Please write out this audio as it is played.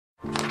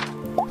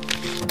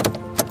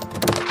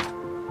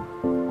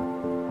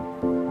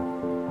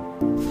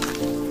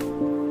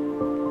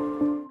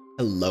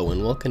Hello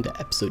and welcome to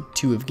episode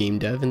 2 of Game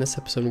Dev. In this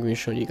episode I'm going to be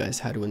showing you guys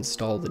how to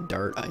install the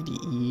Dart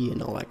IDE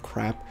and all that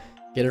crap.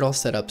 Get it all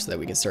set up so that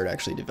we can start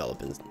actually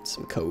developing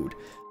some code.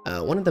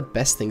 One of the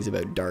best things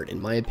about Dart,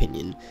 in my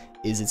opinion,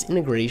 is its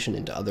integration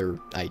into other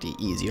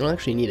IDEs. You don't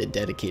actually need a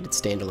dedicated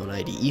standalone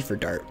IDE for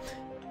Dart.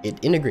 It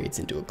integrates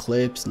into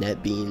Eclipse,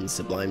 NetBeans,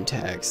 Sublime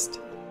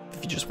Text.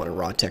 If you just want a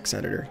raw text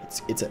editor,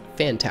 it's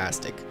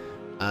fantastic.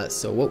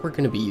 So what we're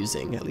going to be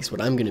using, at least what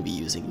I'm going to be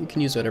using, you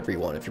can use whatever you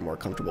want if you're more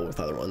comfortable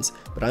with other ones,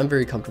 but I'm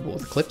very comfortable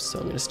with Eclipse, so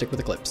I'm going to stick with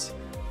Eclipse.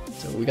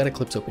 So we got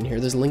Eclipse open here.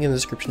 There's a link in the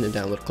description to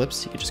download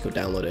Eclipse. You can just go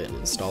download it and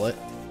install it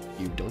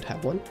if you don't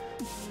have one.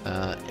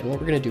 And what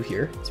we're going to do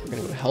here is we're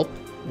going to go to Help,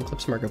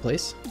 Eclipse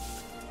Marketplace,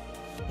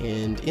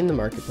 and in the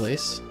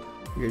Marketplace,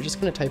 you're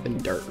just going to type in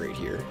Dart right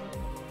here,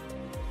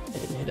 and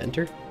hit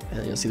Enter, and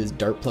then you'll see this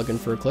Dart plugin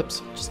for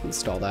Eclipse. Just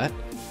install that,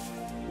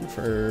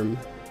 confirm,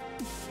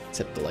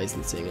 accept the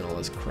licensing and all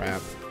this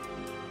crap,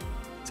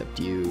 accept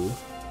you,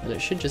 and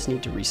it should just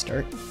need to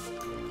restart.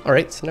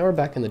 Alright, so now we're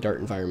back in the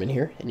Dart environment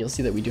here, and you'll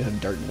see that we do have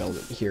Dart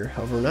development here.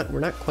 However, we're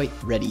not quite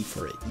ready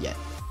for it yet.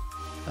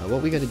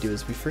 What we got to do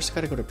is we first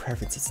got to go to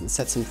preferences and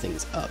set some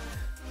things up.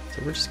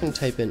 So we're just going to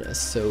type in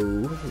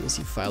let me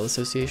see, file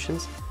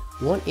associations.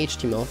 We want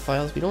HTML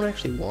files. We don't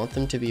actually want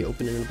them to be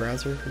open in a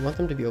browser. We want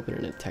them to be open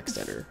in a text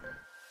editor.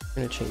 I'm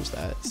going to change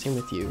that. Same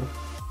with you.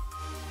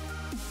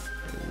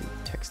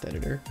 And text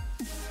editor.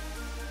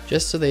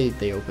 Just so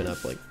they open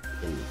up like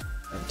in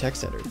our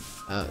text editor.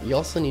 You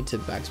also need to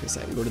backspace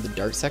that and go to the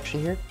Dart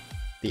section here,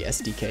 the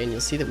SDK, and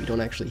you'll see that we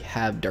don't actually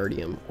have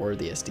Dartium or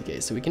the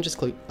SDK. So we can just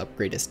click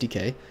Upgrade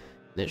SDK, and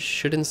it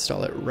should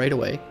install it right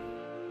away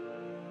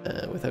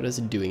without us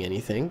doing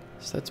anything.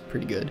 So that's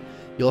pretty good.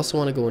 You'll also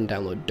want to go and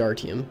download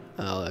Dartium.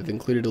 I've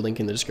included a link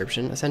in the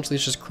description. Essentially,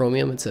 it's just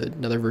Chromium. It's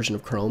another version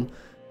of Chrome.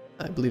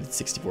 I believe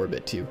it's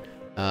 64-bit too,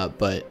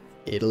 but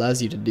it allows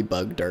you to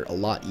debug Dart a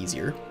lot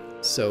easier.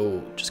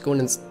 So just go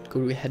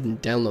ahead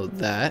and download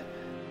that.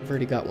 I've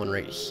already got one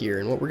right here,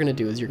 and what we're going to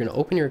do is you're going to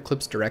open your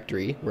Eclipse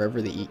directory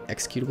wherever the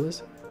executable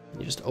is.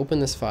 You just open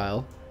this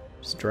file,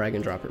 just drag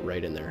and drop it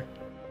right in there.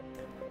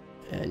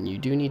 And you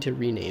do need to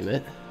rename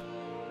it.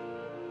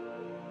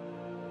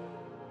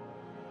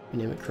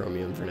 Rename it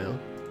Chromium for now.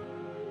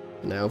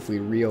 Now if we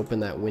reopen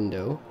that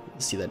window,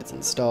 you'll see that it's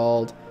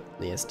installed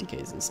and the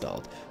SDK is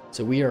installed.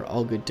 So we are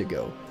all good to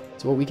go.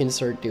 So what we can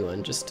start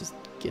doing just to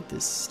get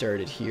this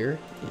started here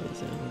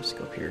is, just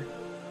go up here,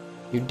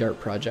 new Dart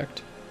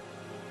project.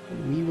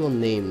 We will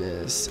name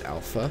this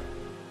Alpha.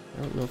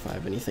 I don't know if I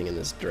have anything in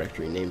this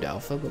directory named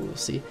Alpha, but we'll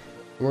see.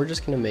 And we're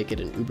just going to make it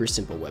an uber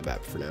simple web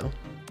app for now.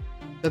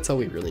 That's all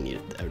we really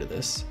need out of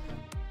this.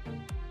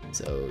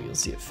 So you'll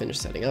see it finish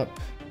setting up.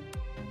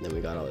 And then we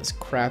got all this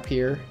crap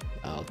here.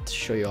 I'll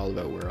show you all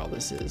about where all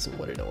this is and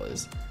what it all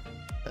is.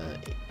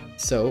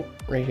 So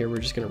right here, we're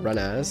just going to run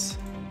as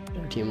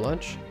our team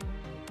launch.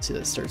 See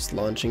that starts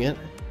launching it.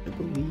 I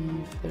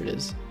believe there it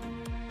is.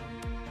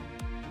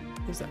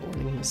 Is that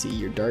warning? You see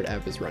your Dart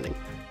app is running.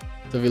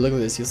 So if you look at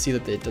this, you'll see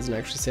that it doesn't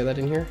actually say that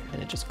in here,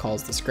 and it just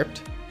calls the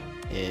script.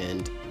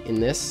 And in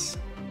this,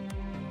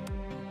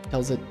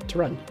 tells it to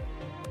run.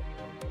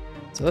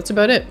 So that's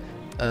about it.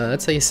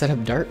 That's how you set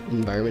up Dart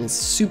environment. It's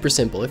super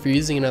simple. If you're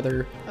using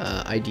another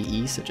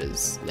IDE such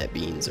as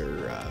NetBeans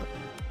or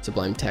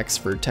Sublime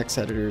Text for text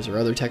editors or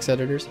other text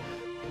editors,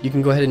 you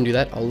can go ahead and do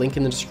that. I'll link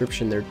in the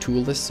description their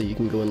tool list so you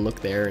can go and look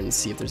there and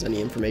see if there's any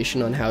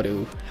information on how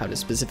to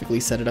specifically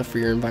set it up for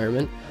your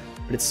environment.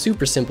 But it's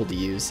super simple to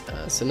use.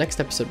 So next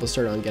episode we'll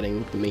start on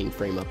getting the main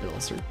frame up, and I'll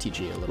start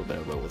teaching you a little bit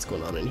about what's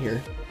going on in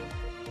here.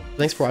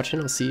 Thanks for watching.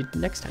 I'll see you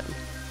next time.